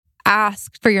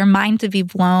asked for your mind to be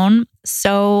blown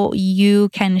so you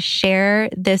can share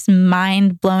this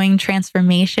mind-blowing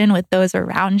transformation with those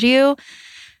around you,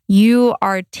 you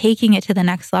are taking it to the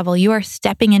next level. You are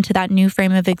stepping into that new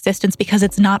frame of existence because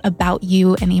it's not about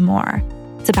you anymore.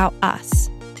 It's about us.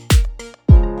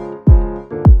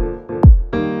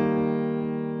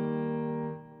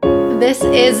 This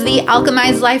is the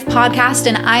Alchemized Life podcast,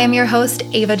 and I am your host,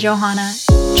 Ava Johanna,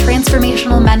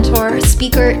 transformational mentor,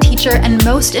 speaker, teacher, and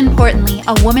most importantly,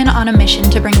 a woman on a mission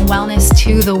to bring wellness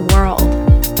to the world.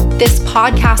 This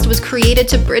podcast was created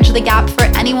to bridge the gap for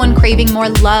anyone craving more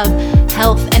love,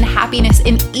 health, and happiness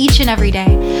in each and every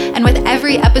day. And with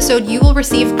every episode, you will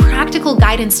receive practical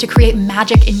guidance to create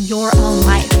magic in your own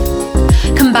life.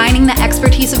 Combining the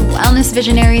expertise of wellness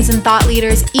visionaries and thought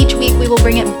leaders, each week we will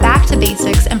bring it back to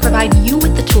basics and provide you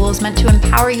with the tools meant to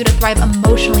empower you to thrive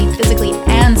emotionally, physically,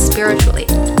 and spiritually.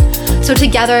 So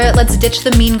together, let's ditch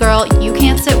the mean girl, you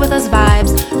can't sit with us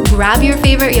vibes, grab your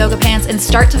favorite yoga pants, and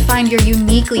start to find your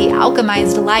uniquely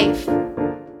alchemized life.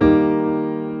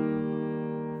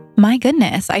 My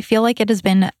goodness, I feel like it has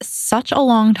been such a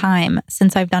long time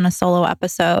since I've done a solo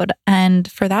episode. And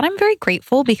for that, I'm very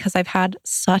grateful because I've had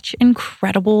such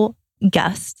incredible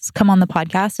guests come on the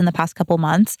podcast in the past couple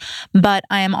months. But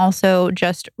I am also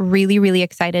just really, really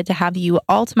excited to have you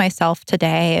all to myself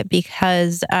today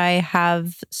because I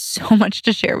have so much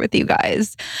to share with you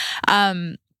guys.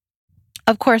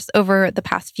 Of course, over the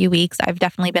past few weeks, I've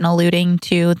definitely been alluding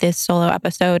to this solo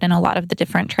episode and a lot of the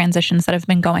different transitions that have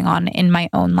been going on in my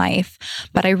own life.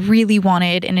 But I really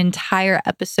wanted an entire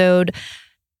episode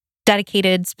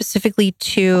dedicated specifically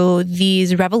to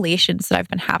these revelations that I've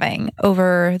been having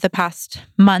over the past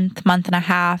month and a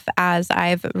half as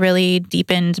I've really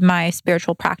deepened my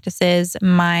spiritual practices,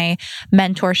 my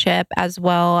mentorship, as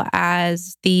well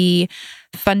as the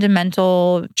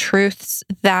fundamental truths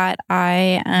that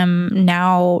I am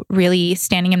now really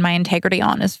standing in my integrity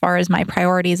on as far as my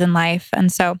priorities in life.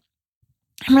 And so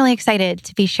I'm really excited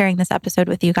to be sharing this episode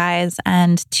with you guys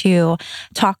and to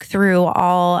talk through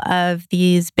all of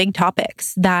these big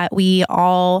topics that we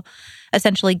all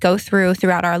essentially go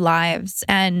throughout our lives.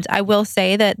 And I will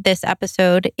say that this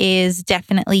episode is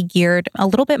definitely geared a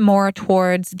little bit more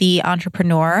towards the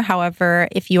entrepreneur. However,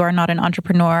 if you are not an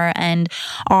entrepreneur and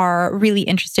are really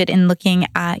interested in looking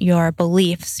at your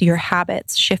beliefs, your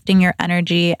habits, shifting your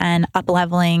energy and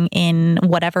up-leveling in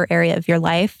whatever area of your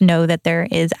life, know that there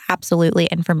is absolutely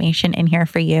information in here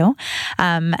for you.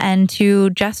 And to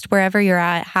just wherever you're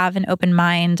at, have an open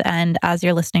mind. And as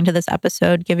you're listening to this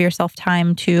episode, give yourself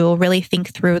time to really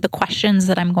think through the questions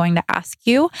that I'm going to ask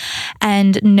you,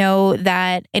 and know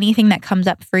that anything that comes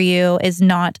up for you is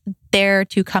not there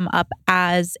to come up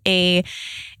as a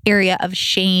area of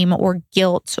shame or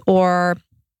guilt or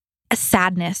a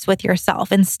sadness with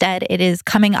yourself. Instead, it is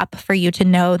coming up for you to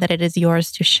know that it is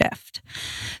yours to shift.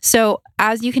 So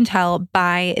as you can tell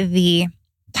by the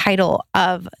title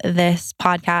of this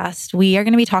podcast, we are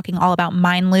going to be talking all about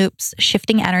mind loops,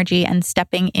 shifting energy, and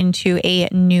stepping into a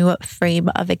new frame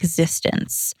of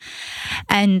existence.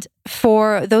 And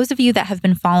for those of you that have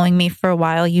been following me for a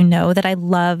while, you know that I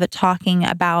love talking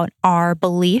about our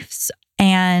beliefs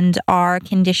and our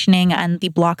conditioning and the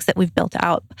blocks that we've built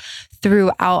out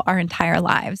throughout our entire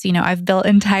lives. You know, I've built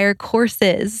entire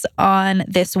courses on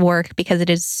this work because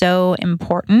it is so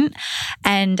important.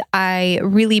 And I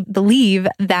really believe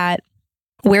that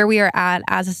where we are at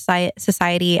as a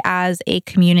society, as a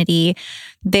community,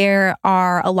 there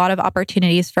are a lot of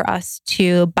opportunities for us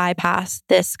to bypass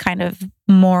this kind of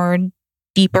more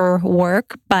deeper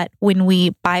work. But when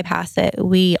we bypass it,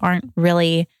 we aren't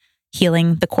really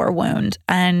healing the core wound.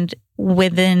 And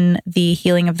within the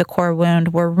healing of the core wound,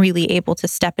 we're really able to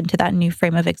step into that new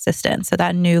frame of existence. So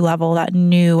that new level, that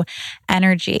new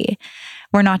energy.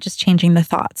 We're not just changing the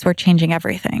thoughts, we're changing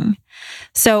everything.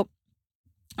 So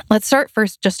let's start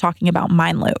first just talking about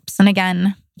mind loops. And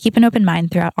again, keep an open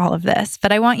mind throughout all of this.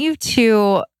 But I want you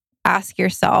to ask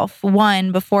yourself,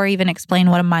 one, before I even explain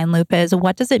what a mind loop is,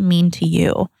 what does it mean to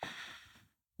you?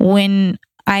 When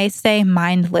I say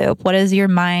mind loop, what is your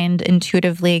mind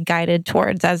intuitively guided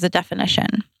towards as a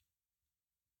definition?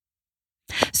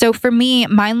 So for me,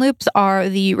 mind loops are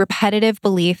the repetitive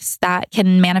beliefs that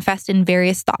can manifest in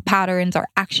various thought patterns, our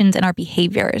actions, and our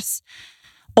behaviors.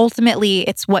 Ultimately,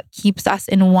 it's what keeps us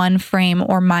in one frame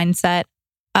or mindset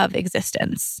of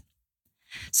existence.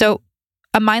 So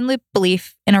a mind loop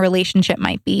belief in a relationship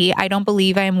might be, I don't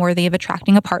believe I am worthy of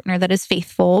attracting a partner that is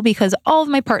faithful because all of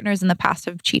my partners in the past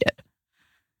have cheated.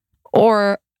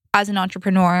 Or as an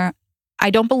entrepreneur, I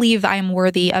don't believe I am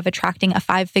worthy of attracting a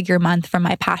 5-figure month from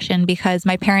my passion because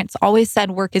my parents always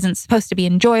said work isn't supposed to be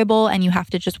enjoyable and you have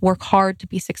to just work hard to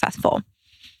be successful.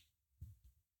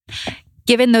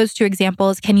 Given those 2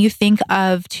 examples, can you think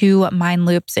of 2 mind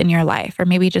loops in your life, or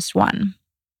maybe just one?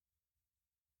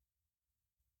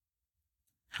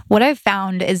 What I've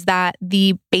found is that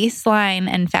the baseline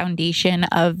and foundation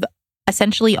of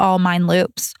essentially all mind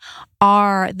loops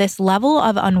are this level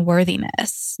of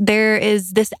unworthiness. There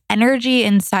is this energy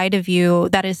inside of you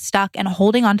that is stuck and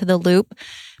holding onto the loop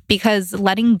because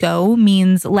letting go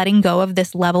means letting go of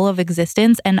this level of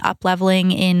existence and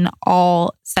up-leveling in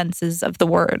all senses of the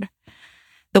word.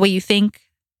 The way you think,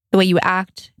 the way you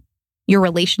act, your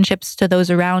relationships to those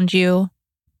around you,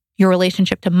 your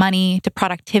relationship to money, to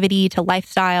productivity, to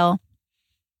lifestyle.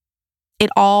 It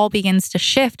all begins to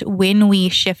shift when we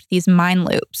shift these mind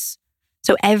loops.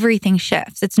 So everything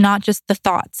shifts. It's not just the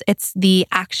thoughts, it's the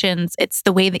actions, it's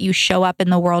the way that you show up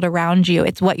in the world around you,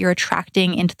 it's what you're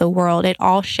attracting into the world. It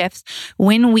all shifts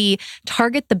when we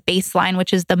target the baseline,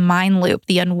 which is the mind loop,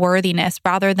 the unworthiness,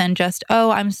 rather than just,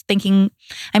 I'm thinking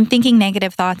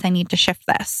negative thoughts, I need to shift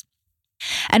this.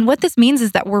 And what this means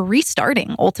is that we're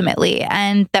restarting ultimately,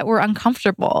 and that we're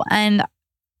uncomfortable. And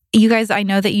you guys, I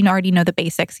know that you already know the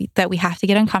basics, that we have to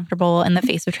get uncomfortable in the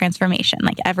face of transformation.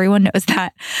 Like everyone knows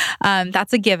that.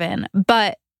 That's a given.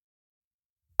 But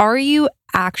are you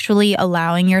actually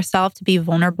allowing yourself to be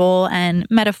vulnerable and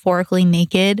metaphorically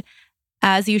naked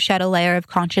as you shed a layer of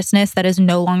consciousness that is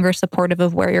no longer supportive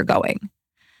of where you're going?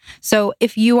 So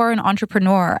if you are an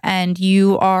entrepreneur and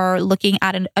you are looking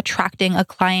at attracting a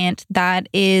client that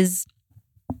is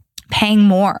paying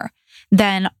more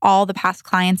than all the past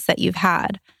clients that you've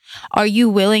had, are you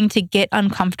willing to get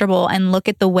uncomfortable and look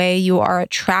at the way you are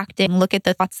attracting, look at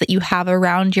the thoughts that you have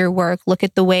around your work, look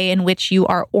at the way in which you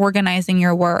are organizing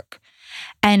your work,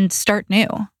 and start new?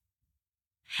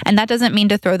 And that doesn't mean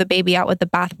to throw the baby out with the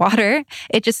bathwater.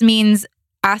 It just means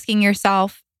asking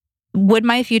yourself, would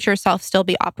my future self still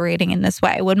be operating in this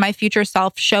way? Would my future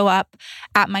self show up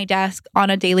at my desk on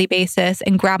a daily basis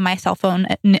and grab my cell phone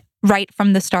right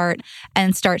from the start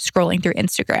and start scrolling through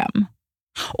Instagram?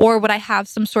 Or would I have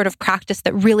some sort of practice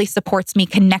that really supports me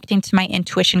connecting to my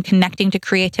intuition, connecting to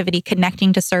creativity,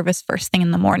 connecting to service first thing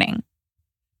in the morning?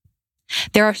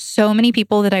 There are so many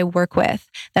people that I work with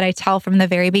that I tell from the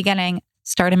very beginning,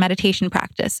 start a meditation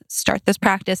practice, start this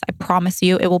practice. I promise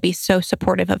you, it will be so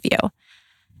supportive of you.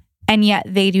 And yet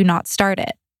they do not start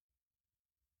it.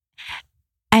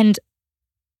 And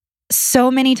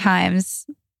so many times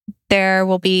there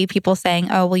will be people saying,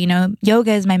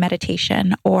 yoga is my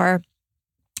meditation, or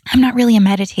I'm not really a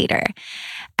meditator.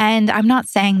 And I'm not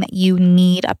saying that you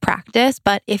need a practice,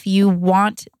 but if you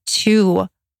want to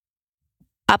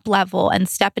up level and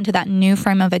step into that new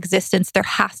frame of existence, there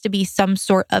has to be some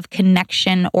sort of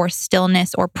connection or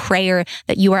stillness or prayer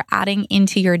that you are adding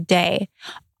into your day.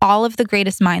 All of the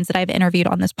greatest minds that I've interviewed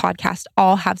on this podcast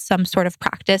all have some sort of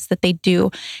practice that they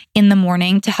do in the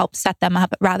morning to help set them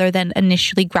up rather than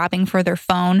initially grabbing for their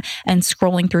phone and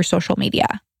scrolling through social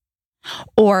media,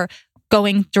 or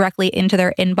going directly into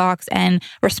their inbox and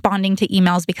responding to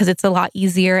emails because it's a lot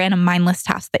easier and a mindless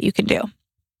task that you can do.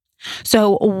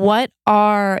 So what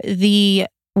are the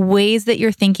ways that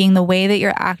you're thinking, the way that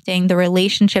you're acting, the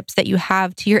relationships that you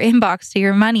have to your inbox, to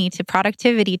your money, to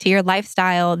productivity, to your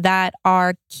lifestyle that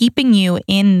are keeping you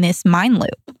in this mind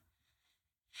loop?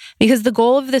 Because the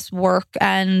goal of this work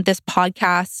and this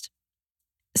podcast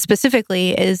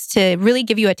specifically is to really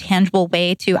give you a tangible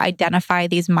way to identify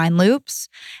these mind loops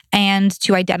and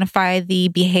to identify the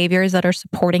behaviors that are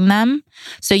supporting them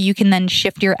so you can then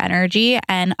shift your energy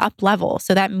and up level.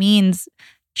 So that means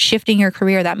shifting your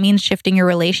career, that means shifting your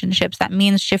relationships, that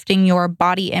means shifting your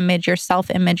body image, your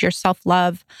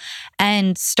self-love,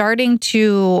 and starting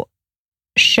to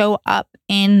show up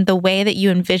in the way that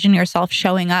you envision yourself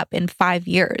showing up in 5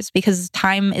 years, because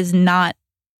time is not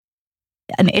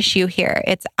an issue here.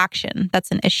 It's action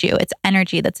that's an issue. It's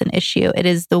energy that's an issue. It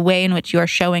is the way in which you are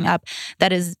showing up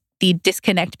that is the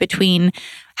disconnect between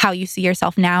how you see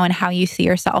yourself now and how you see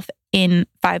yourself in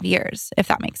 5 years, if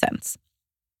that makes sense.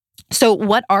 So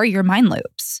what are your mind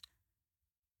loops?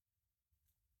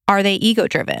 Are they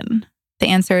ego-driven? The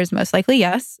answer is most likely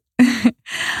yes.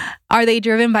 Are they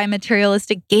driven by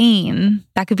materialistic gain?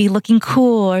 That could be looking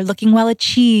cool or looking well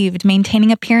achieved,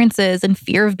 maintaining appearances, and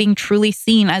fear of being truly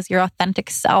seen as your authentic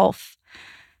self.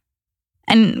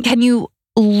 And can you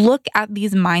look at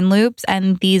these mind loops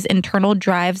and these internal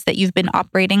drives that you've been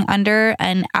operating under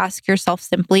and ask yourself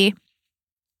simply,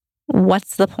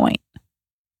 what's the point?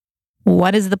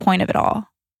 What is the point of it all?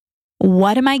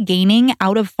 What am I gaining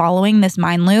out of following this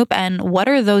mind loop? And what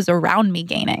are those around me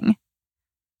gaining?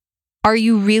 Are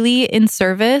you really in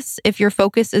service if your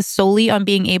focus is solely on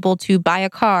being able to buy a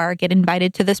car, get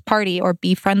invited to this party, or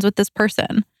be friends with this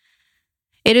person?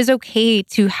 It is okay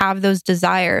to have those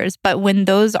desires, but when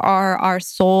those are our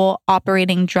sole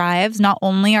operating drives, not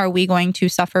only are we going to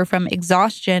suffer from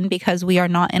exhaustion because we are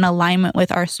not in alignment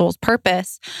with our soul's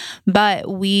purpose, but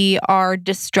we are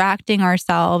distracting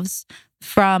ourselves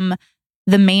from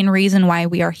the main reason why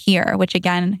we are here, which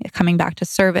again, coming back to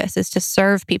service, is to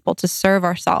serve people, to serve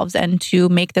ourselves, and to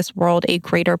make this world a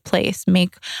greater place,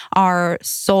 make our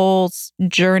soul's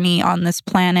journey on this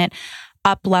planet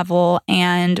up level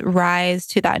and rise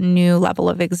to that new level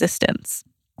of existence.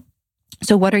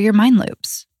 So what are your mind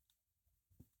loops?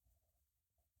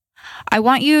 I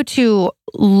want you to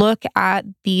look at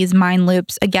these mind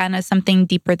loops again as something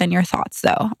deeper than your thoughts,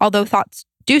 though. Although thoughts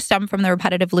do stem from the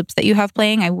repetitive loops that you have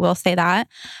playing, I will say that.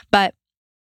 But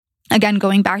again,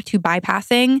 going back to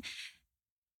bypassing,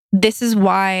 this is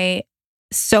why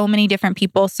so many different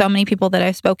people, so many people that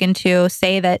I've spoken to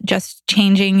say that just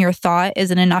changing your thought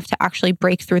isn't enough to actually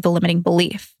break through the limiting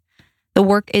belief. The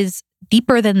work is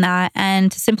deeper than that.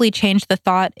 And to simply change the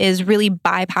thought is really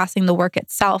bypassing the work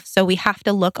itself. So we have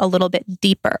to look a little bit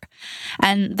deeper.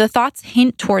 And the thoughts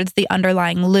hint towards the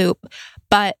underlying loop.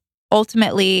 But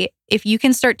ultimately, if you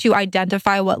can start to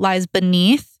identify what lies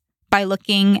beneath by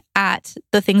looking at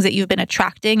the things that you've been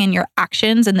attracting and your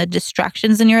actions and the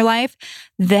distractions in your life,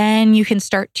 then you can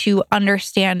start to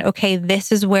understand, okay,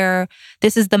 this is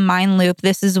the mind loop.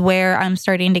 This is where I'm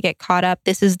starting to get caught up.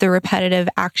 This is the repetitive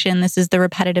action. This is the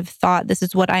repetitive thought. This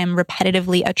is what I am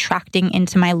repetitively attracting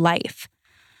into my life.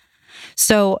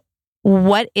 So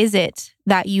what is it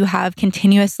that you have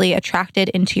continuously attracted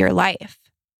into your life?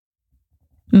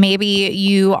 Maybe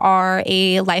you are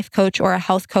a life coach or a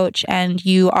health coach and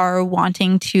you are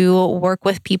wanting to work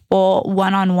with people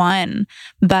one-on-one,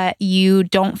 but you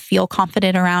don't feel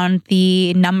confident around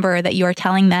the number that you are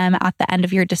telling them at the end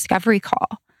of your discovery call.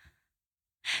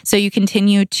 So you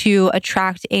continue to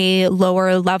attract a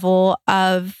lower level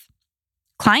of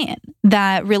client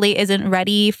that really isn't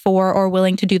ready for or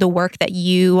willing to do the work that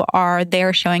you are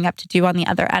there showing up to do on the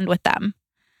other end with them.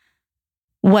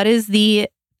 What is the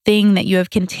thing that you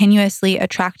have continuously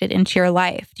attracted into your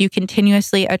life? Do you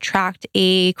continuously attract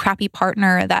a crappy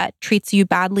partner that treats you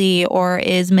badly or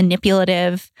is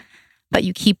manipulative, but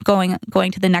you keep going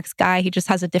to the next guy? He just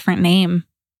has a different name.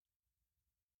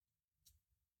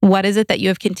 What is it that you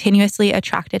have continuously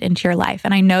attracted into your life?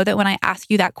 And I know that when I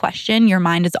ask you that question, your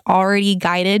mind is already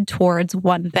guided towards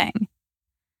one thing.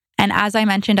 And as I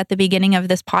mentioned at the beginning of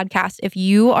this podcast, if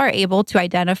you are able to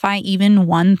identify even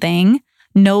one thing,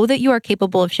 know that you are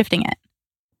capable of shifting it.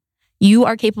 You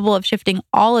are capable of shifting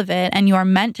all of it, and you are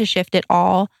meant to shift it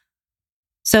all.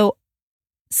 So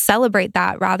celebrate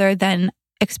that rather than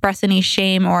express any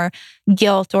shame or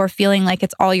guilt or feeling like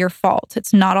it's all your fault.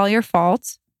 It's not all your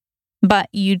fault, but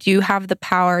you do have the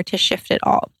power to shift it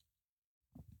all.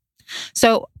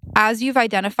 So as you've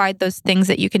identified those things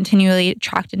that you continually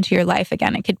attract into your life,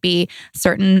 again, it could be a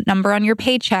certain number on your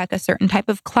paycheck, a certain type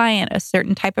of client, a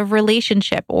certain type of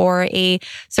relationship, or a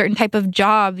certain type of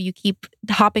job. You keep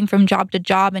hopping from job to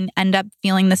job and end up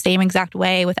feeling the same exact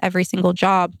way with every single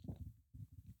job.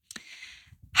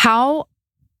 How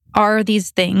are these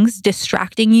things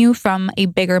distracting you from a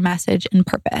bigger message and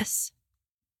purpose?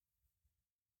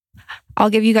 I'll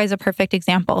give you guys a perfect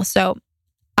example. So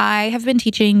I have been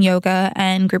teaching yoga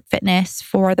and group fitness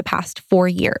for the past 4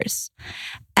 years,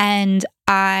 and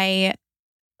I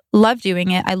love doing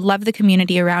it. I love the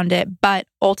community around it, but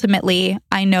ultimately,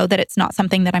 I know that it's not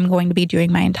something that I'm going to be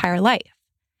doing my entire life.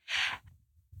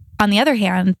 On the other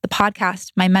hand, the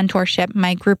podcast, my mentorship,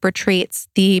 my group retreats,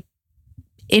 the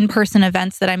in-person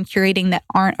events that I'm curating that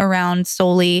aren't around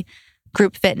solely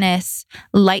group fitness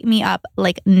light me up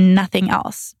like nothing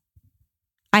else.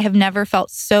 I have never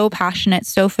felt so passionate,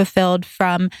 so fulfilled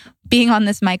from being on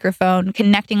this microphone,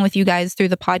 connecting with you guys through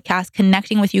the podcast,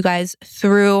 connecting with you guys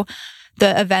through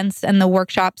the events and the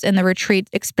workshops and the retreat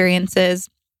experiences,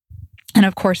 and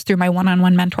of course, through my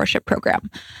one-on-one mentorship program.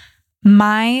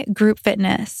 My group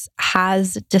fitness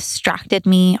has distracted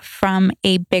me from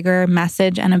a bigger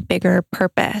message and a bigger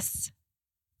purpose.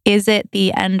 Is it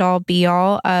the end-all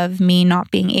be-all of me not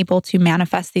being able to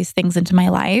manifest these things into my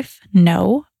life?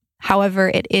 No. However,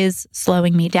 it is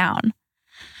slowing me down.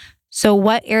 So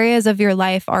what areas of your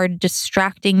life are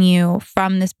distracting you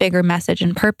from this bigger message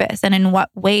and purpose? And in what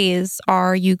ways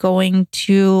are you going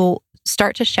to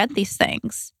start to shed these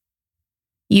things?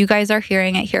 You guys are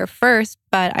hearing it here first,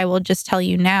 but I will just tell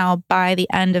you now, by the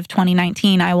end of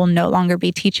 2019, I will no longer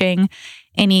be teaching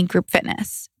any group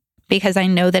fitness because I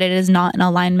know that it is not in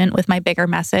alignment with my bigger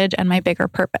message and my bigger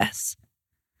purpose.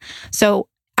 So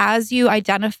as you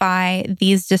identify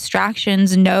these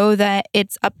distractions, know that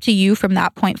it's up to you from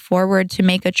that point forward to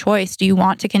make a choice. Do you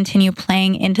want to continue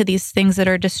playing into these things that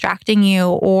are distracting you,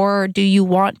 or do you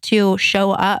want to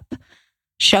show up?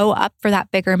 Show up for that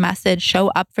bigger message, show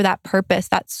up for that purpose,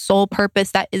 that soul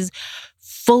purpose that is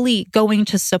fully going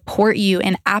to support you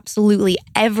in absolutely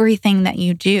everything that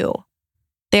you do.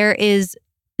 There is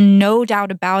no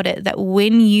doubt about it that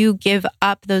when you give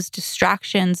up those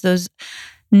distractions, those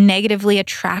negatively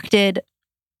attracted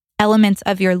elements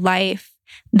of your life,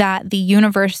 that the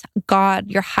universe, God,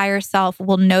 your higher self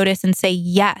will notice and say,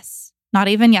 yes, not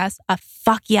even yes, a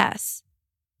fuck yes.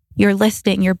 You're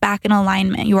listening, you're back in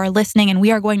alignment, you are listening, and we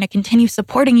are going to continue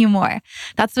supporting you more.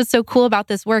 That's what's so cool about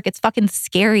this work. It's fucking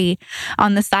scary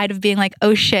on the side of being like,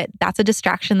 oh shit, that's a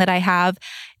distraction that I have.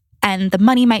 And the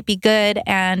money might be good,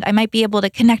 and I might be able to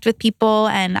connect with people,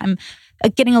 and I'm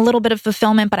getting a little bit of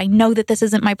fulfillment, but I know that this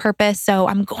isn't my purpose. So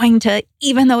I'm going to,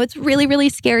 even though it's really, really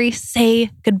scary, say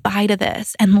goodbye to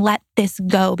this and let this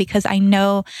go, because I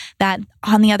know that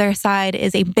on the other side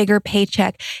is a bigger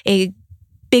paycheck, a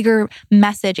bigger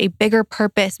message, a bigger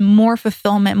purpose, more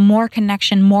fulfillment, more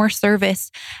connection, more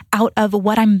service out of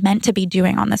what I'm meant to be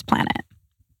doing on this planet.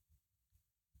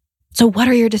 So what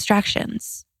are your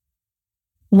distractions?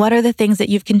 What are the things that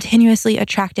you've continuously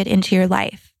attracted into your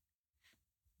life?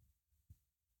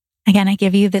 Again, I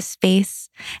give you this space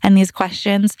and these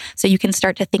questions so you can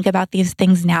start to think about these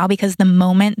things now, because the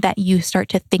moment that you start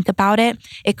to think about it,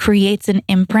 it creates an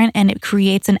imprint and it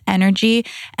creates an energy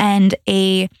and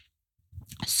a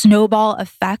snowball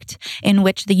effect in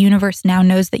which the universe now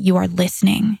knows that you are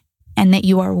listening and that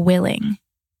you are willing.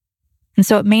 And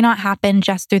so it may not happen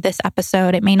just through this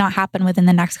episode. It may not happen within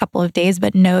the next couple of days,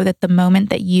 but know that the moment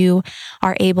that you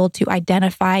are able to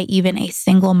identify even a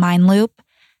single mind loop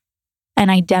and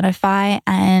identify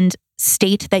and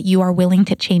state that you are willing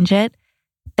to change it,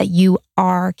 that you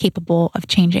are capable of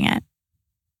changing it.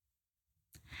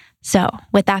 So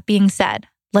with that being said,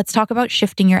 let's talk about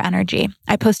shifting your energy.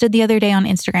 I posted the other day on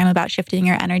Instagram about shifting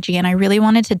your energy, and I really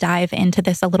wanted to dive into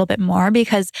this a little bit more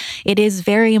because it is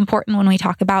very important when we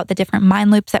talk about the different mind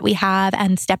loops that we have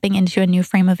and stepping into a new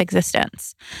frame of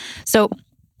existence. So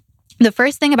the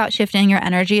first thing about shifting your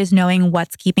energy is knowing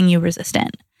what's keeping you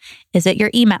resistant. Is it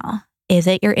your email? Is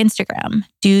it your Instagram?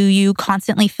 Do you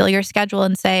constantly fill your schedule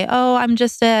and say, oh, I'm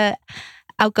just a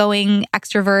outgoing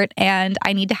extrovert and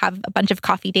I need to have a bunch of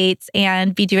coffee dates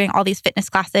and be doing all these fitness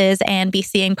classes and be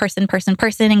seeing person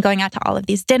and going out to all of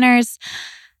these dinners?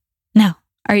 No.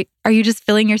 Are you just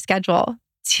filling your schedule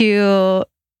to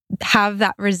have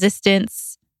that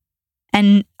resistance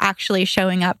and actually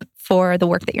showing up for the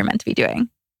work that you're meant to be doing?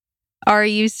 Are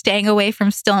you staying away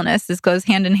from stillness? This goes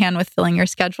hand in hand with filling your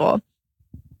schedule.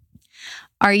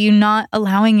 Are you not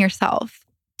allowing yourself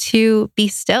to be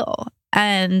still?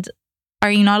 And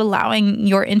are you not allowing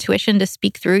your intuition to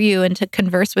speak through you and to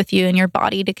converse with you and your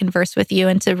body to converse with you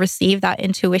and to receive that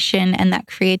intuition and that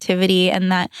creativity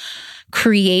and that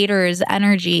creator's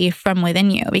energy from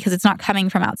within you? Because it's not coming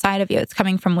from outside of you, it's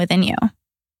coming from within you.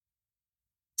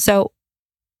 So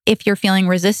if you're feeling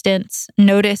resistance,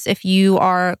 notice if you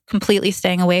are completely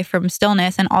staying away from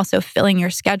stillness and also filling your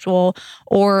schedule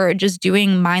or just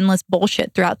doing mindless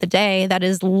bullshit throughout the day that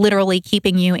is literally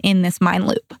keeping you in this mind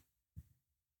loop.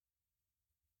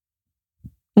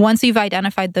 Once you've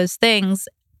identified those things,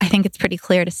 I think it's pretty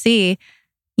clear to see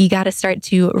you got to start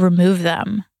to remove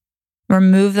them.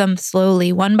 Remove them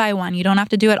slowly, one by one. You don't have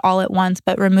to do it all at once,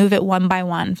 but remove it one by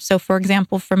one. So for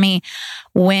example, for me,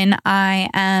 when I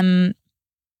am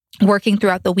working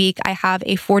throughout the week, I have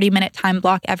a 40-minute time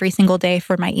block every single day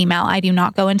for my email. I do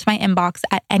not go into my inbox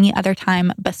at any other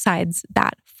time besides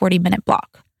that 40-minute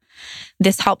block.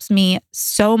 This helps me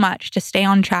so much to stay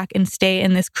on track and stay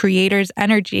in this creator's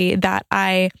energy that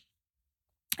I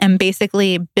am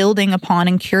basically building upon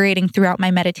and curating throughout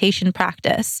my meditation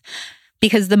practice.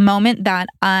 Because the moment that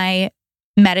I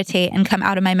meditate and come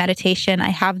out of my meditation, I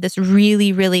have this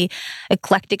really, really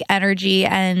eclectic energy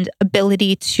and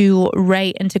ability to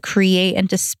write and to create and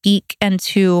to speak and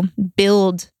to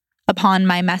build upon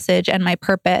my message and my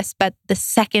purpose. But the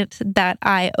second that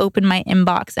I open my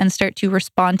inbox and start to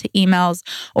respond to emails,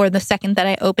 or the second that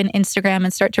I open Instagram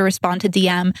and start to respond to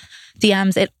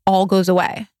DMs, it all goes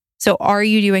away. So are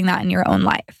you doing that in your own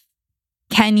life?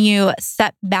 Can you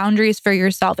set boundaries for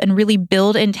yourself and really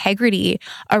build integrity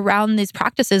around these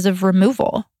practices of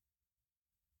removal?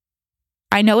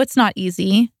 I know it's not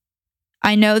easy.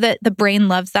 I know that the brain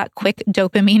loves that quick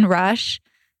dopamine rush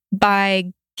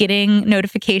by getting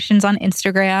notifications on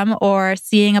Instagram or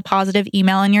seeing a positive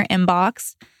email in your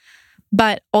inbox.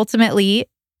 But ultimately,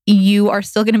 you are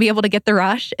still going to be able to get the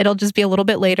rush. It'll just be a little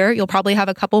bit later. You'll probably have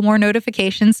a couple more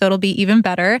notifications, so it'll be even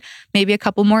better. Maybe a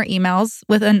couple more emails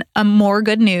with a more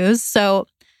good news. So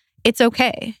it's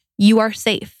okay. You are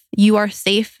safe. You are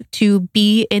safe to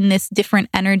be in this different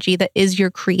energy that is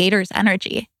your creator's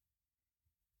energy.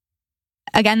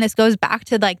 Again, this goes back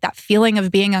to like that feeling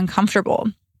of being uncomfortable.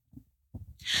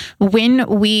 When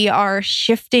we are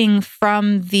shifting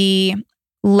from the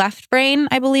left brain,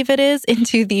 I believe it is,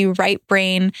 into the right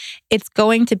brain, it's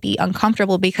going to be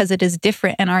uncomfortable because it is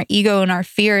different. And our ego and our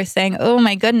fear is saying, oh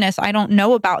my goodness, I don't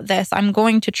know about this. I'm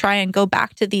going to try and go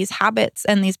back to these habits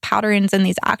and these patterns and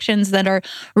these actions that are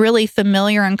really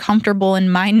familiar and comfortable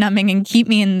and mind numbing and keep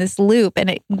me in this loop.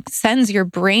 And it sends your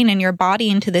brain and your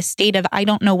body into this state of, I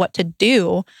don't know what to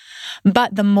do.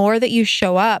 But the more that you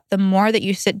show up, the more that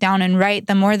you sit down and write,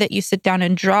 the more that you sit down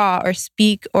and draw or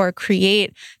speak or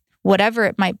create, whatever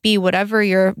it might be, whatever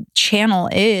your channel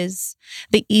is,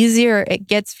 the easier it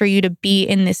gets for you to be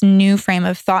in this new frame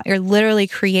of thought. You're literally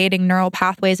creating neural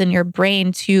pathways in your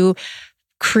brain to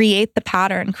create the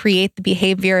pattern, create the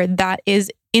behavior that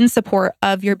is in support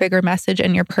of your bigger message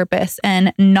and your purpose,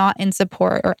 and not in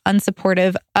support or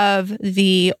unsupportive of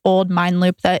the old mind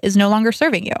loop that is no longer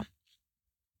serving you.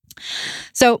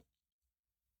 So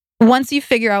once you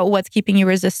figure out what's keeping you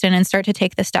resistant and start to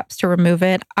take the steps to remove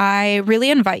it, I really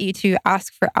invite you to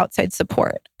ask for outside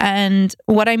support. And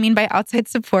what I mean by outside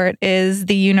support is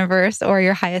the universe or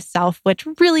your highest self, which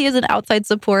really isn't outside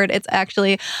support. It's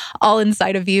actually all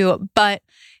inside of you. But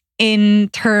in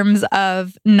terms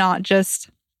of not just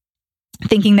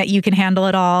thinking that you can handle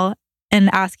it all and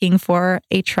asking for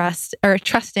a trust or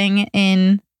trusting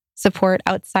in support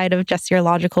outside of just your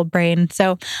logical brain.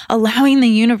 So allowing the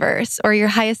universe or your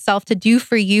highest self to do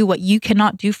for you what you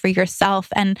cannot do for yourself,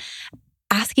 and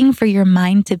asking for your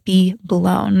mind to be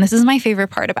blown. This is my favorite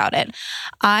part about it.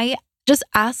 I just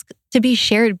ask to be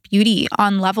shared beauty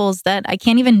on levels that I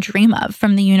can't even dream of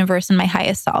from the universe and my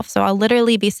highest self. So I'll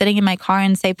literally be sitting in my car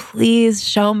and say, please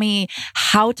show me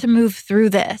how to move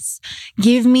through this.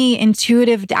 Give me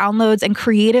intuitive downloads and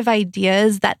creative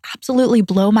ideas that absolutely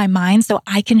blow my mind so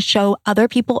I can show other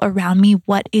people around me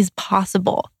what is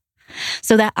possible,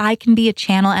 so that I can be a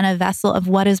channel and a vessel of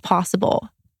what is possible.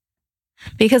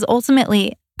 Because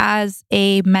ultimately, as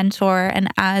a mentor and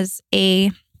as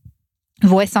a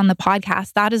voice on the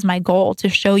podcast, that is my goal, to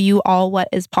show you all what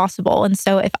is possible. And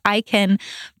so if I can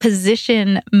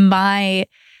position my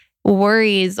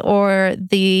worries or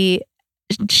the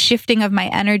shifting of my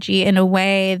energy in a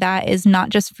way that is not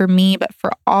just for me, but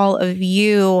for all of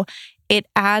you, it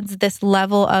adds this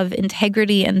level of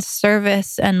integrity and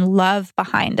service and love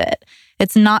behind it.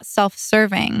 It's not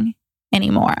self-serving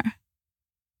anymore.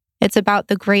 It's about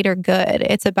the greater good.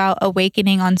 It's about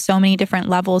awakening on so many different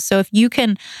levels. So if you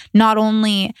can not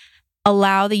only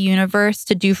allow the universe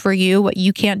to do for you what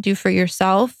you can't do for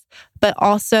yourself, but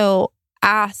also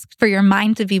ask for your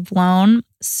mind to be blown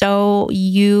so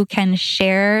you can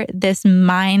share this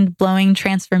mind-blowing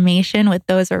transformation with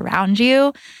those around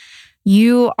you,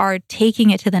 you are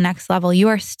taking it to the next level. You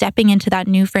are stepping into that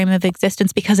new frame of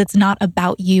existence because it's not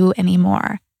about you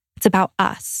anymore. It's about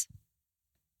us.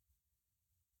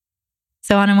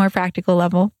 So on a more practical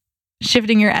level,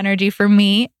 shifting your energy for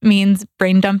me means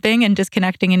brain dumping and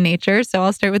disconnecting in nature. So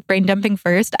I'll start with brain dumping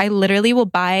first. I literally will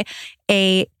buy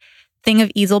a thing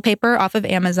of easel paper off of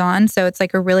Amazon. So it's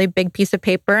like a really big piece of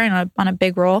paper and on a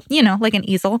big roll, like an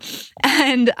easel,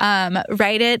 and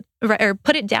write it or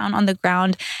put it down on the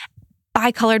ground,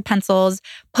 buy colored pencils,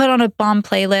 put on a bomb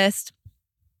playlist.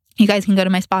 You guys can go to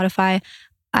my Spotify.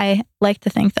 I like to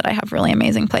think that I have really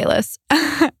amazing playlists.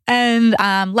 And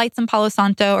light some Palo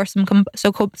Santo or some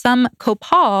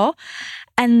Copal,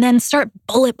 and then start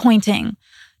bullet pointing.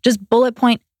 Just bullet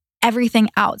point everything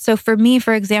out. So for me,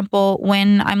 for example,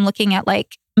 when I'm looking at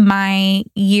like my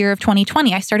year of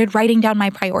 2020, I started writing down my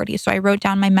priorities. So I wrote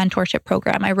down my mentorship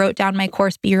program. I wrote down my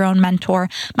course, Be Your Own Mentor,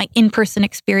 my in-person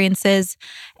experiences,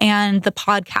 and the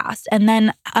podcast. And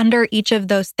then under each of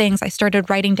those things, I started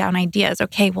writing down ideas.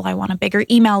 Okay, well, I want a bigger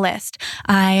email list.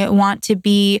 I want to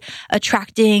be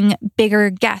attracting bigger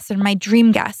guests and my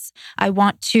dream guests. I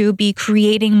want to be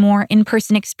creating more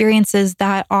in-person experiences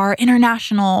that are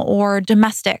international or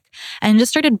domestic. And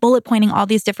just started bullet pointing all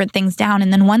these different things down.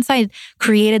 And then once I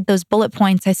created those bullet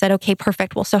points, I said, okay,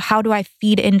 perfect. Well, so how do I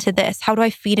feed into this? How do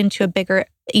I feed into a bigger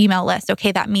email list?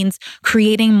 Okay, that means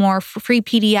creating more free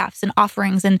PDFs and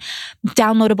offerings and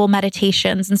downloadable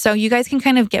meditations. And so you guys can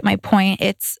kind of get my point.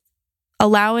 It's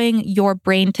allowing your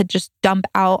brain to just dump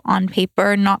out on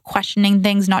paper, not questioning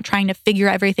things, not trying to figure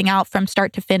everything out from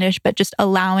start to finish, but just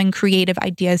allowing creative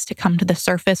ideas to come to the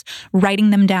surface, writing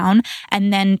them down,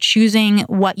 and then choosing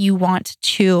what you want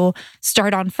to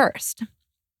start on first.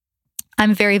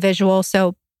 I'm very visual,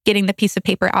 so getting the piece of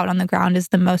paper out on the ground is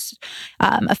the most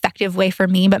effective way for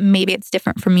me, but maybe it's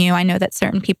different from you. I know that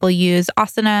certain people use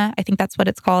Asana, I think that's what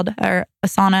it's called, or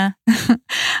Asana,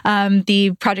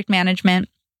 the project management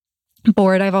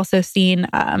board. I've also seen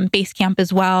Basecamp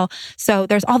as well. So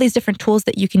there's all these different tools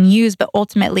that you can use, but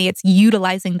ultimately it's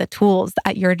utilizing the tools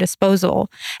at your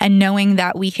disposal and knowing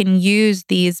that we can use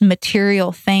these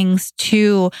material things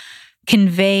to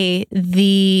convey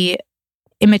the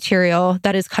immaterial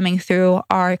that is coming through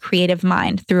our creative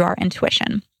mind, through our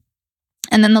intuition.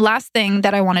 And then the last thing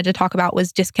that I wanted to talk about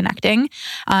was disconnecting.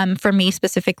 For me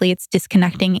specifically, it's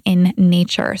disconnecting in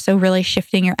nature. So really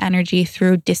shifting your energy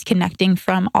through disconnecting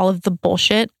from all of the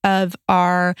bullshit of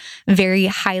our very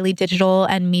highly digital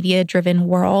and media-driven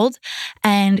world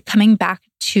and coming back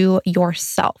to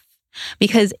yourself.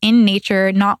 Because in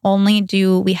nature, not only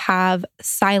do we have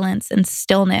silence and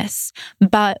stillness,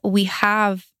 but we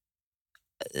have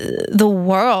the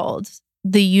world,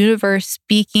 the universe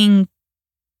speaking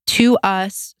to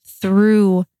us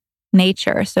through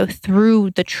nature. So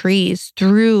through the trees,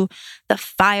 through the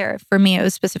fire. For me, it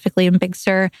was specifically in Big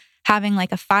Sur, having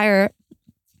like a fire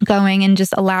going and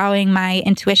just allowing my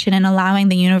intuition and allowing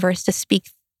the universe to speak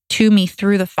to me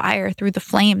through the fire, through the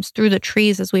flames, through the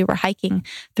trees as we were hiking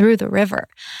through the river.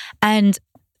 And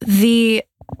the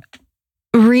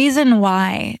reason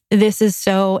why this is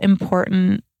so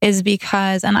important is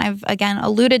because, and I've again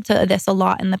alluded to this a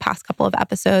lot in the past couple of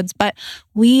episodes, but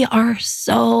we are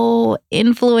so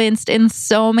influenced in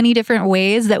so many different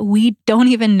ways that we don't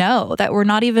even know, that we're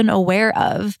not even aware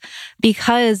of,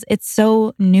 because it's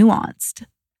so nuanced.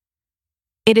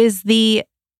 It is the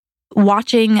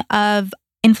watching of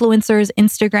influencers'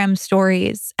 Instagram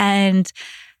stories and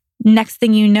next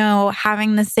thing you know,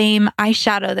 having the same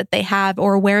eyeshadow that they have,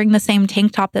 or wearing the same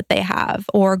tank top that they have,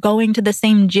 or going to the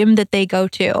same gym that they go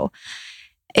to.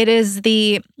 It is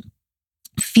the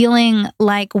feeling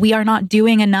like we are not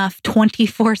doing enough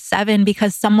 24/7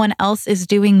 because someone else is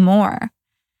doing more.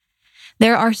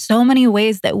 There are so many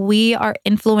ways that we are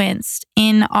influenced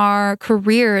in our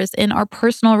careers, in our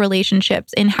personal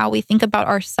relationships, in how we think about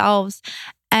ourselves.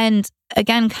 And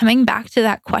again, coming back to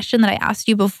that question that I asked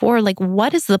you before, like,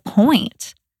 what is the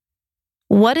point?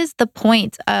 What is the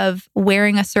point of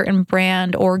wearing a certain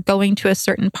brand or going to a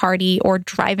certain party or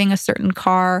driving a certain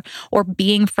car or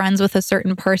being friends with a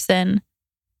certain person?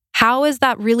 How is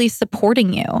that really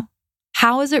supporting you?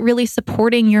 How is it really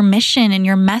supporting your mission and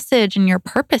your message and your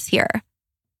purpose here?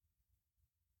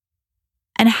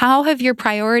 And how have your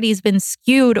priorities been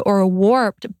skewed or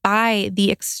warped by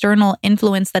the external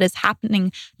influence that is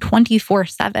happening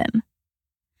 24/7?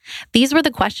 These were the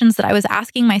questions that I was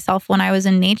asking myself when I was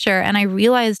in nature, and I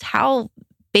realized how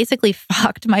basically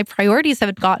fucked my priorities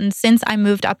have gotten since I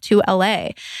moved up to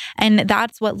LA. And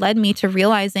that's what led me to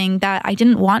realizing that I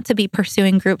didn't want to be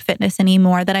pursuing group fitness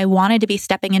anymore, that I wanted to be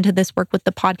stepping into this work with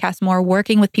the podcast more,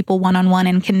 working with people one-on-one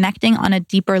and connecting on a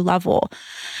deeper level.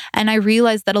 And I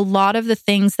realized that a lot of the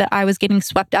things that I was getting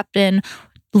swept up in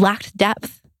lacked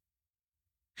depth.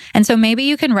 And so maybe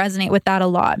you can resonate with that a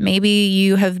lot. Maybe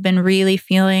you have been really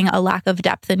feeling a lack of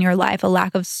depth in your life, a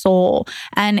lack of soul.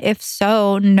 And if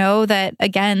so, know that,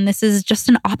 again, this is just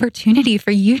an opportunity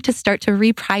for you to start to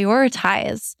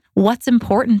reprioritize what's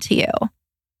important to you,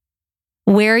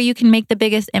 where you can make the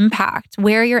biggest impact,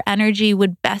 where your energy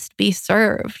would best be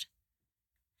served.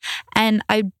 And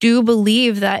I do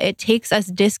believe that it takes us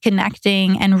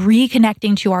disconnecting and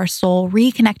reconnecting to our soul,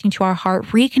 reconnecting to our heart,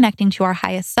 reconnecting to our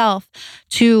highest self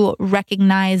to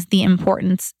recognize the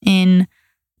importance in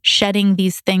shedding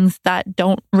these things that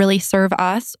don't really serve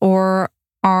us or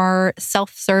are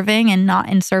self-serving and not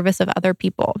in service of other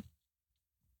people.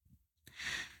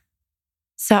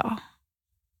 So,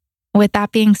 with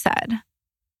that being said,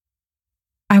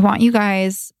 I want you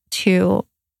guys to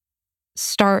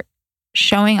start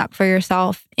showing up for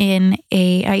yourself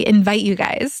I invite you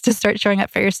guys to start showing up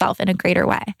for yourself in a greater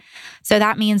way. So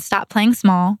that means stop playing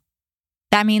small.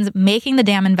 That means making the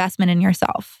damn investment in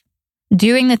yourself,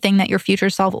 doing the thing that your future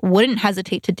self wouldn't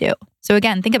hesitate to do. So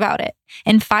again, think about it.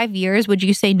 In 5 years, would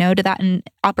you say no to that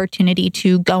opportunity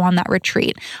to go on that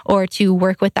retreat or to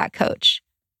work with that coach?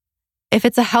 If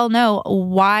it's a hell no,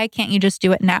 why can't you just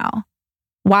do it now?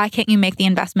 Why can't you make the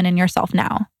investment in yourself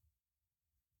now?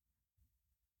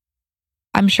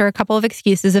 I'm sure a couple of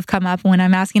excuses have come up when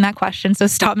I'm asking that question. So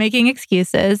stop making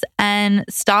excuses and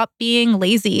stop being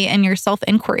lazy in your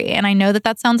self-inquiry. And I know that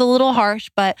that sounds a little harsh,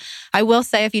 but I will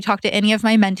say if you talk to any of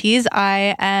my mentees,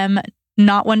 I am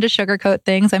not one to sugarcoat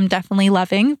things. I'm definitely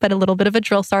loving, but a little bit of a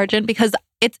drill sergeant because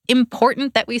it's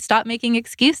important that we stop making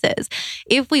excuses.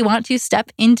 If we want to step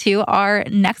into our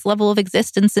next level of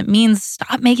existence, it means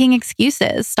stop making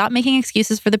excuses. Stop making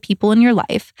excuses for the people in your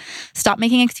life. Stop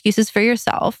making excuses for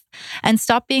yourself and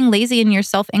stop being lazy in your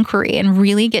self-inquiry and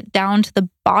really get down to the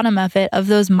bottom of it, of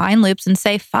those mind loops and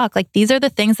say, fuck, like these are the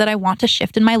things that I want to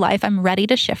shift in my life. I'm ready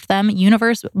to shift them.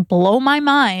 Universe, blow my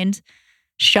mind.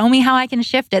 Show me how I can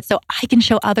shift it so I can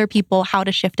show other people how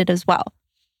to shift it as well.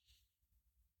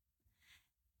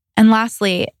 And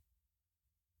lastly,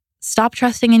 stop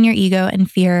trusting in your ego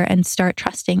and fear and start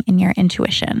trusting in your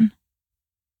intuition.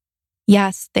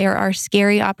 Yes, there are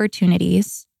scary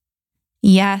opportunities.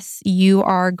 Yes, you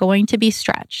are going to be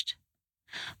stretched.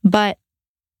 But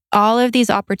all of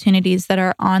these opportunities that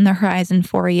are on the horizon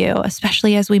for you,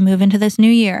 especially as we move into this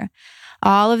new year,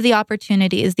 all of the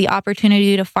opportunities, the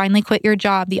opportunity to finally quit your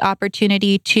job, the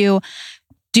opportunity to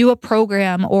do a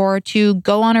program or to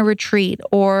go on a retreat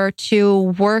or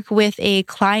to work with a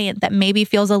client that maybe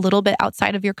feels a little bit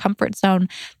outside of your comfort zone.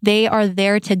 They are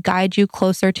there to guide you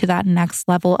closer to that next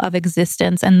level of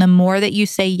existence. And the more that you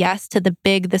say yes to the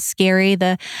big, the scary,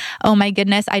 the, oh my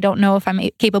goodness, I don't know if I'm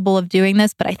capable of doing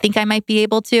this, but I think I might be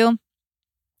able to.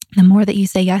 The more that you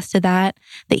say yes to that,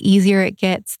 the easier it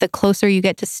gets, the closer you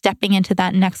get to stepping into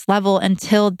that next level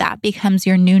until that becomes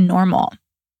your new normal.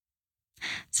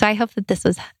 So I hope that this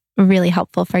was really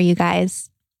helpful for you guys.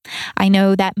 I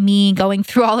know that me going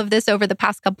through all of this over the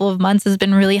past couple of months has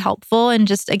been really helpful and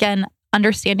just, again,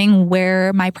 understanding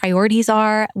where my priorities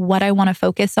are, what I want to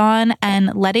focus on,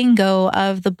 and letting go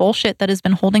of the bullshit that has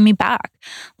been holding me back,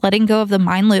 letting go of the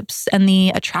mind loops and the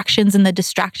attractions and the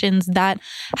distractions that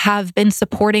have been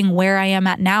supporting where I am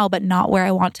at now, but not where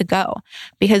I want to go.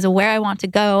 Because where I want to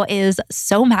go is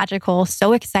so magical,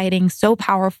 so exciting, so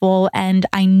powerful, and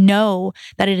I know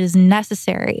that it is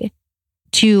necessary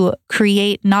to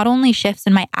create not only shifts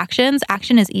in my actions,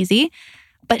 action is easy,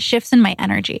 but shifts in my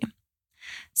energy.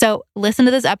 So listen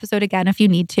to this episode again if you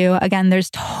need to. Again,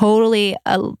 there's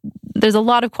a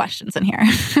lot of questions in here,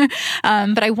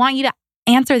 but I want you to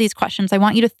answer these questions. I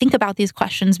want you to think about these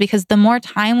questions because the more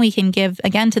time we can give,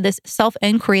 again, to this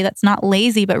self-inquiry that's not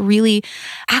lazy, but really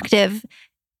active,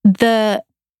 the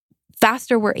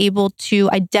faster we're able to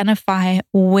identify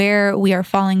where we are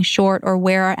falling short or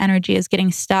where our energy is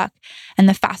getting stuck, and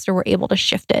the faster we're able to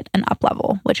shift it and up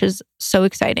level, which is so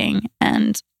exciting.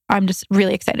 And I'm just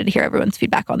really excited to hear everyone's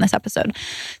feedback on this episode.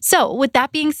 So with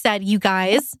that being said, you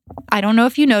guys, I don't know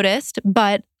if you noticed,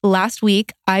 but last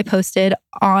week I posted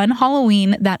on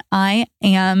Halloween that I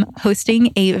am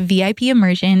hosting a VIP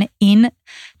immersion in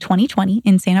 2020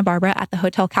 in Santa Barbara at the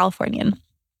Hotel Californian.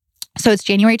 So it's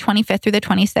January 25th through the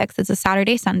 26th. It's a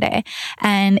Saturday, Sunday.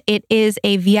 And it is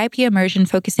a VIP immersion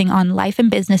focusing on life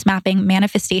and business mapping,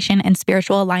 manifestation, and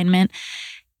spiritual alignment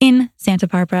in Santa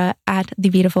Barbara at the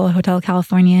beautiful Hotel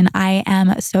Californian. I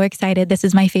am so excited. This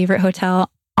is my favorite hotel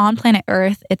on planet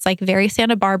Earth. It's like very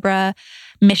Santa Barbara,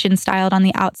 mission styled on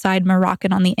the outside,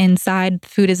 Moroccan on the inside.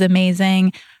 Food is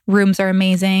amazing. Rooms are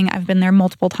amazing. I've been there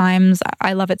multiple times.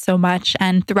 I love it so much.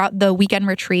 And throughout the weekend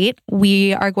retreat,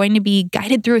 we are going to be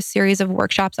guided through a series of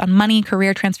workshops on money,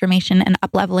 career transformation, and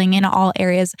up-leveling in all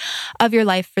areas of your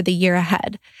life for the year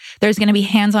ahead. There's going to be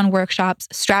hands-on workshops,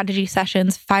 strategy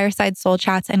sessions, fireside soul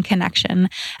chats, and connection.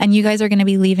 And you guys are going to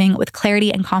be leaving with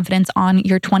clarity and confidence on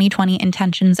your 2020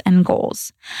 intentions and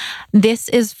goals. This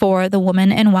is for the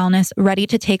woman in wellness ready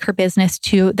to take her business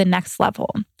to the next level.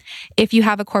 If you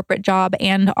have a corporate job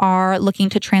and are looking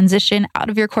to transition out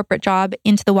of your corporate job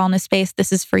into the wellness space,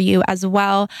 this is for you as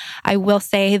well. I will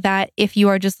say that if you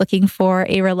are just looking for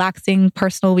a relaxing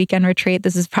personal weekend retreat,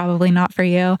 this is probably not for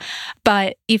you.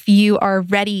 But if you are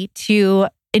ready to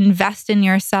invest in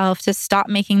yourself, to stop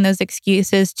making those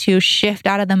excuses, to shift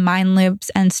out of the mind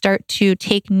loops and start to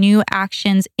take new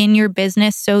actions in your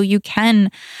business so you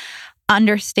can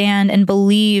understand and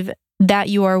believe that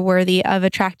you are worthy of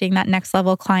attracting that next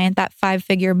level client, that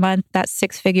 5-figure month, that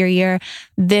 6-figure year,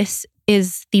 this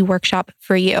is the workshop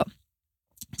for you.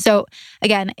 So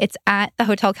again, it's at the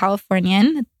Hotel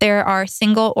Californian. There are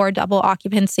single or double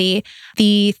occupancy.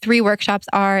 The 3 workshops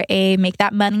are a Make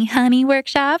That Money Honey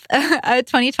workshop, a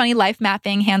 2020 life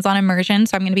mapping hands-on immersion.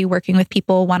 So I'm going to be working with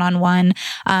people one-on-one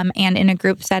and in a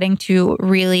group setting to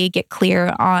really get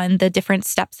clear on the different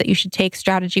steps that you should take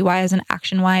strategy-wise and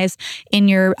action-wise in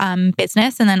your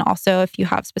business. And then also if you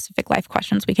have specific life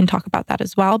questions, we can talk about that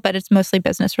as well, but it's mostly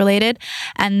business related.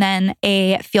 And then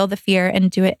a Feel the Fear and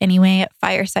Do It Anyway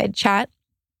fireside chat.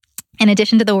 In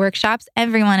addition to the workshops,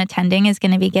 everyone attending is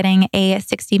going to be getting a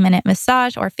 60-minute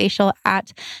massage or facial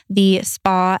at the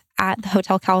spa at the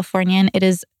Hotel Californian. It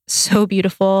is so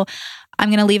beautiful. I'm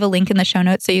going to leave a link in the show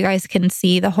notes so you guys can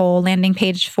see the whole landing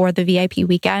page for the VIP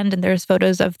weekend. And there's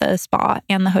photos of the spa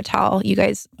and the hotel. You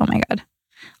guys, oh my God.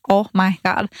 Oh my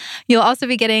God. You'll also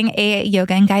be getting a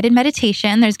yoga and guided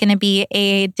meditation. There's going to be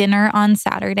a dinner on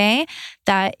Saturday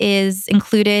that is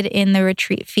included in the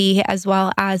retreat fee, as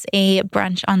well as a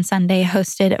brunch on Sunday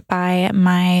hosted by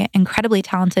my incredibly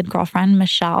talented girlfriend,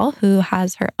 Michelle, who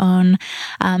has her own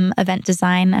event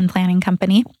design and planning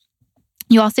company.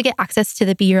 You also get access to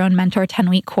the Be Your Own Mentor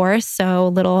 10-week course. So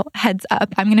little heads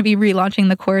up, I'm going to be relaunching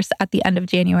the course at the end of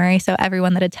January. So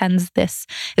everyone that attends this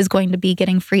is going to be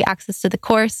getting free access to the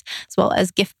course, as well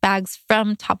as gift bags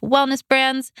from top wellness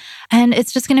brands. And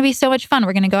it's just going to be so much fun.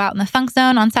 We're going to go out in the Funk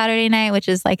Zone on Saturday night, which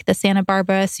is like the Santa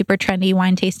Barbara super trendy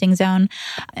wine tasting zone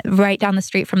right down the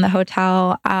street from the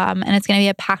hotel. And it's going to be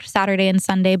a packed Saturday and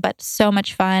Sunday, but so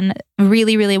much fun.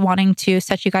 Really, really wanting to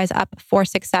set you guys up for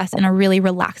success in a really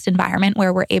relaxed environment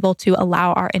where we're able to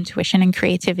allow our intuition and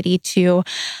creativity to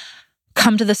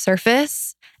come to the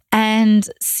surface and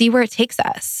see where it takes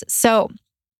us. So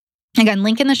again,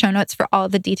 link in the show notes for all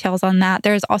the details on that.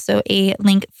 There's also a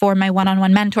link for my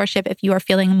one-on-one mentorship if you are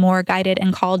feeling more guided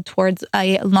and called towards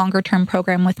a longer-term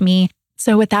program with me.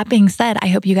 So with that being said, I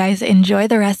hope you guys enjoy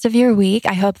the rest of your week.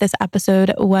 I hope this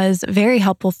episode was very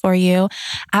helpful for you.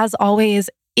 As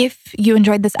always, if you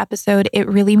enjoyed this episode, it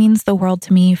really means the world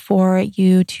to me for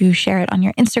you to share it on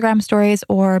your Instagram stories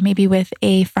or maybe with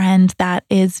a friend that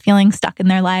is feeling stuck in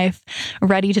their life,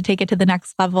 ready to take it to the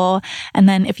next level. And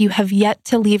then if you have yet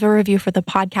to leave a review for the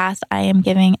podcast, I am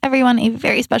giving everyone a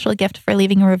very special gift for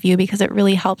leaving a review because it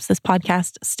really helps this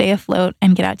podcast stay afloat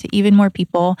and get out to even more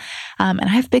people. And I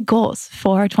have big goals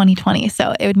for 2020.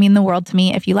 So it would mean the world to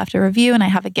me if you left a review, and I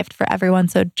have a gift for everyone.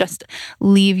 So just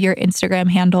leave your Instagram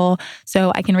handle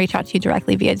so I can reach out to you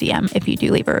directly via DM if you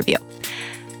do leave a review.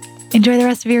 Enjoy the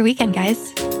rest of your weekend, guys.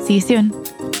 See you soon.